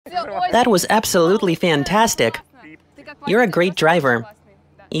That was absolutely fantastic. You're a great driver.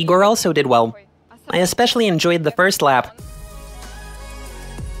 Igor also did well. I especially enjoyed the first lap.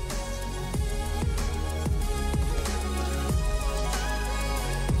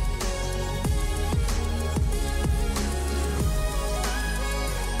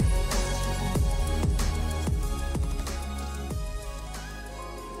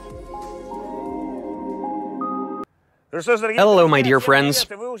 Hello, my dear friends.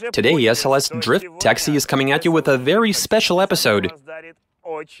 Today, SLS Drift Taxi is coming at you with a very special episode.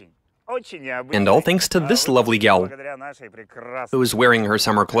 And all thanks to this lovely gal, who's wearing her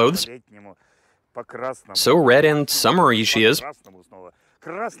summer clothes. So red and summery she is.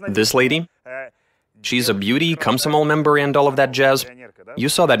 This lady, she's a beauty, Komsomol member and all of that jazz. You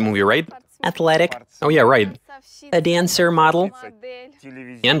saw that movie, right? Athletic. Oh yeah, right. A dancer, model.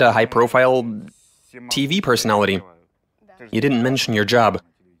 And a high-profile TV personality. You didn't mention your job.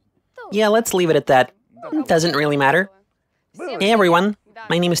 Yeah, let's leave it at that. Doesn't really matter. Hey everyone,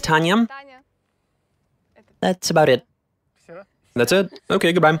 my name is Tanya. That's about it. That's it?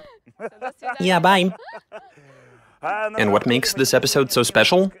 Okay, goodbye. Yeah, bye. And what makes this episode so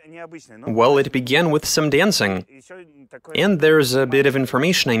special? Well, it began with some dancing. And there's a bit of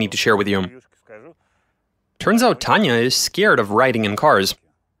information I need to share with you. Turns out Tanya is scared of riding in cars.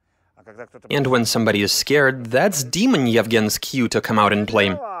 And when somebody is scared, that's Demon Yevgen's cue to come out and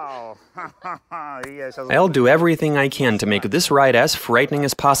play. I'll do everything I can to make this ride as frightening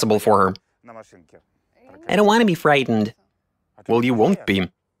as possible for her. I don't want to be frightened. Well, you won't be.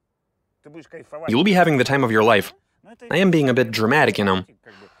 You'll be having the time of your life. I am being a bit dramatic, you know.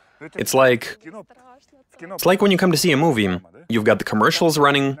 It's like when you come to see a movie. You've got the commercials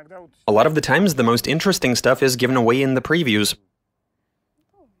running. A lot of the times, the most interesting stuff is given away in the previews.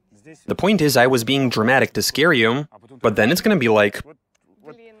 The point is, I was being dramatic to scare you, but then it's gonna be like...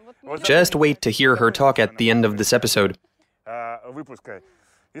 Just wait to hear her talk at the end of this episode.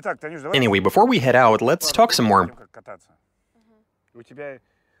 Anyway, before we head out, let's talk some more.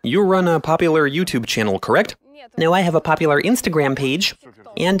 You run a popular YouTube channel, correct? No, I have a popular Instagram page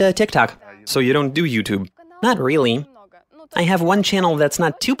and a TikTok. So you don't do YouTube? Not really. I have one channel that's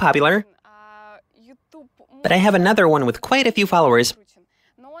not too popular, but I have another one with quite a few followers.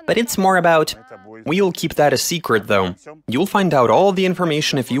 But it's more about... We'll keep that a secret, though. You'll find out all the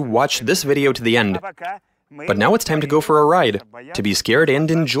information if you watch this video to the end. But now it's time to go for a ride, to be scared and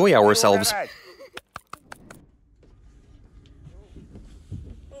enjoy ourselves.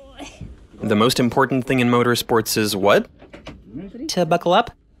 The most important thing in motorsports is what? To buckle up?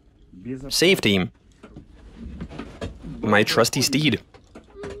 Safety. My trusty steed.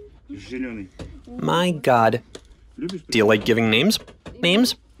 My God. Do you like giving names?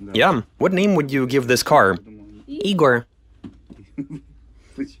 Names? Yeah. What name would you give this car? Igor.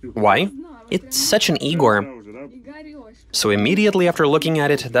 Why? It's such an Igor. So immediately after looking at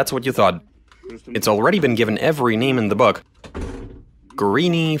it, that's what you thought. It's already been given every name in the book.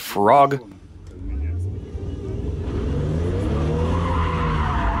 Greenie, Frog.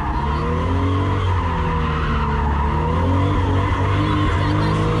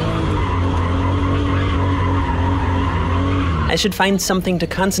 I should find something to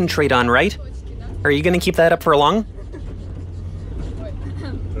concentrate on, right? Are you gonna keep that up for long?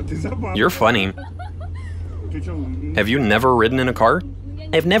 You're funny. Have you never ridden in a car?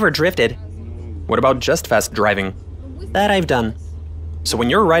 I've never drifted. What about just fast driving? That I've done. So when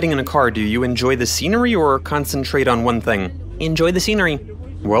you're riding in a car, do you enjoy the scenery or concentrate on one thing? Enjoy the scenery.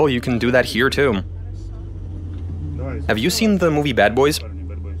 Well, you can do that here too. Have you seen the movie Bad Boys?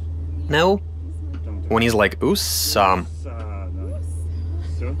 No? When he's like, "Oos,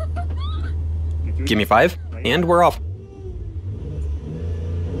 give me 5, and we're off."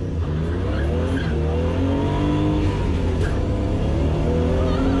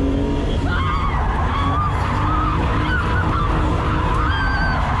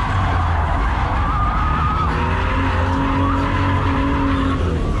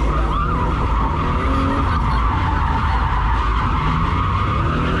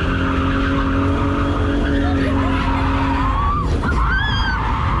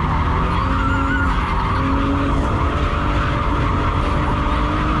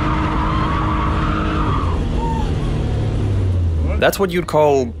 That's what you'd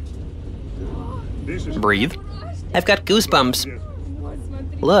call... breathe? I've got goosebumps.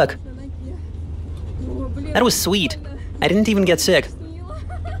 Look. That was sweet. I didn't even get sick.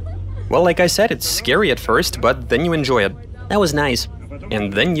 Well, like I said, it's scary at first, but then you enjoy it. That was nice.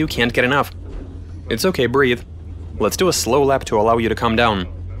 And then you can't get enough. It's okay, breathe. Let's do a slow lap to allow you to calm down.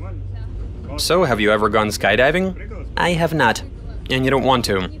 So, have you ever gone skydiving? I have not. And you don't want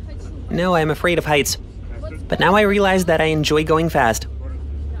to. No, I'm afraid of heights. But now I realize that I enjoy going fast.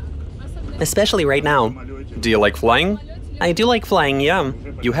 Especially right now. Do you like flying? I do like flying, yeah.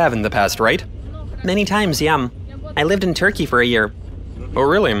 You have in the past, right? Many times, yeah. I lived in Turkey for a year. Oh,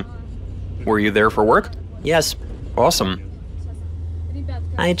 really? Were you there for work? Yes. Awesome.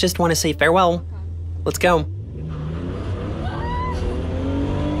 I just want to say farewell. Let's go.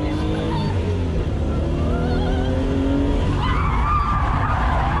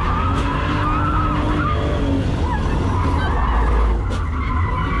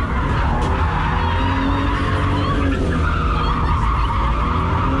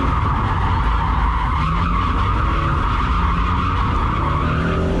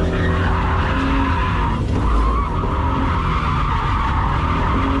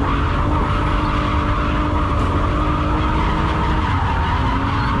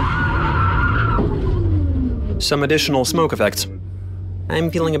 Some additional smoke effects.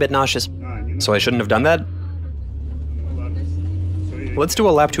 I'm feeling a bit nauseous. So I shouldn't have done that? Let's do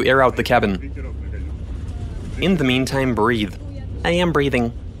a lap to air out the cabin. In the meantime, breathe. I am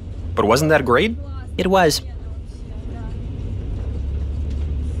breathing. But wasn't that great? It was.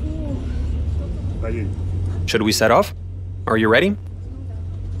 Should we set off? Are you ready?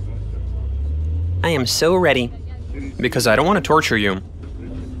 I am so ready. Because I don't want to torture you.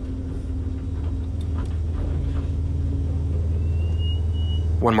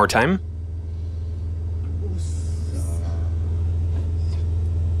 One more time.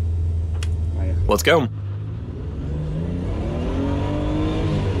 Let's go.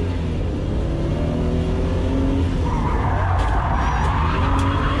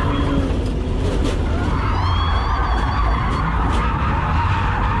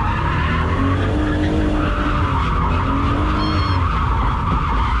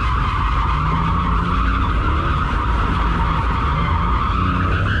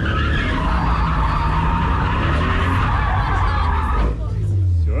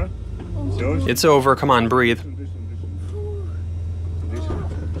 It's over. Come on, breathe.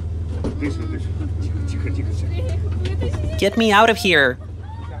 Get me out of here.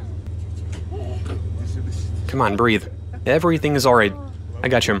 Come on, breathe. Everything is alright. I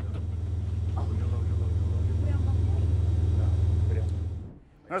got you.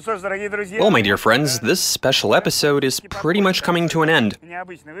 Well, my dear friends, this special episode is pretty much coming to an end.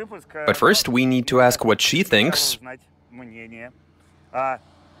 But first, we need to ask what she thinks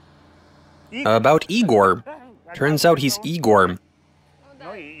about Igor. Turns out he's Igor.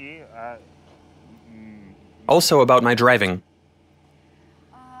 Also about my driving.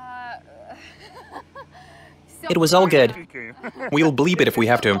 It was all good. We'll bleep it if we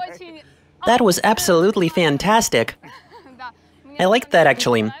have to. That was absolutely fantastic. I liked that,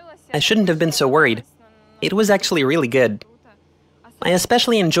 actually. I shouldn't have been so worried. It was actually really good. I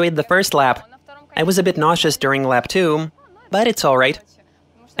especially enjoyed the first lap. I was a bit nauseous during lap 2, but it's alright.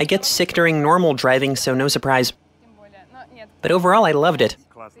 I get sick during normal driving, so no surprise. But overall, I loved it.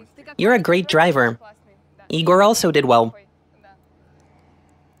 You're a great driver. Igor also did well.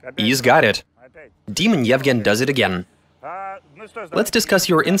 He's got it. Demon Yevgen does it again. Let's discuss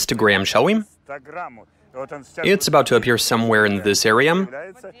your Instagram, shall we? It's about to appear somewhere in this area.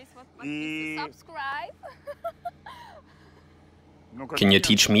 Can you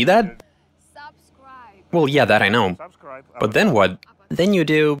teach me that? Well, yeah, that I know. But then what? Then you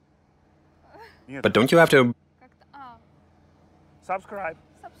do... But don't you have to...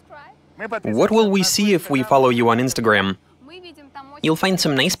 What will we see if we follow you on Instagram? You'll find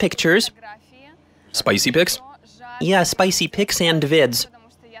some nice pictures. Spicy pics? Yeah, spicy pics and vids.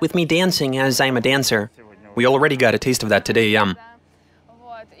 With me dancing, as I'm a dancer. We already got a taste of that today, yeah.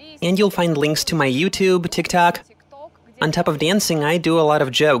 And you'll find links to my YouTube, TikTok. On top of dancing, I do a lot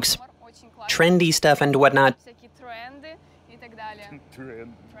of jokes. Trendy stuff and whatnot.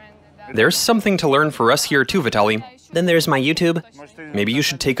 There's something to learn for us here too, Vitaly. Then there's my YouTube. Maybe you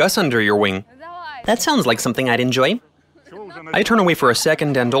should take us under your wing. That sounds like something I'd enjoy. I turn away for a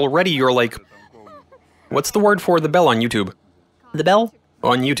second and already you're like... What's the word for the bell on YouTube? The bell?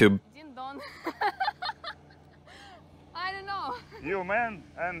 On YouTube. I don't know. You man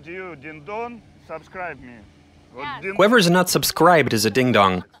and you ding dong, subscribe me. Whoever's not subscribed is a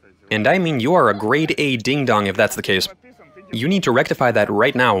ding-dong. And I mean you are a grade A ding-dong if that's the case. You need to rectify that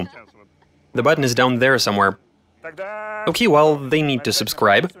right now. The button is down there somewhere. Okay, well, they need to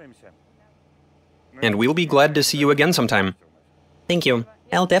subscribe. And we'll be glad to see you again sometime. Thank you.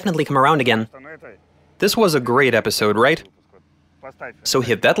 I'll definitely come around again. This was a great episode, right? So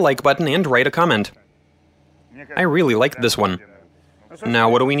hit that like button and write a comment. I really liked this one. Now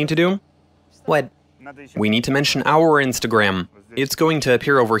what do we need to do? What? We need to mention our Instagram. It's going to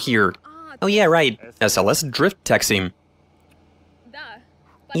appear over here. Oh yeah, right. SLS Drift Taxi.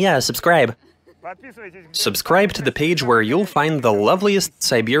 Yeah, subscribe. Subscribe to the page where you'll find the loveliest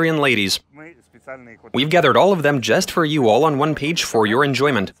Siberian ladies. We've gathered all of them just for you, all on one page for your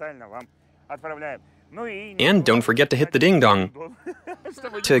enjoyment. And don't forget to hit the ding-dong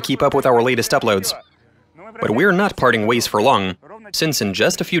to keep up with our latest uploads. But we're not parting ways for long, since in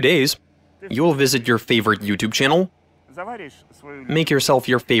just a few days, you'll visit your favorite YouTube channel, make yourself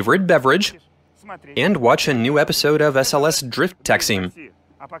your favorite beverage, and watch a new episode of SLS Drift Taxi.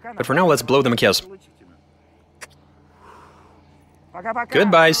 But for now, let's blow them a kiss.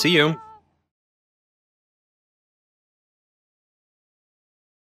 Goodbye, see you.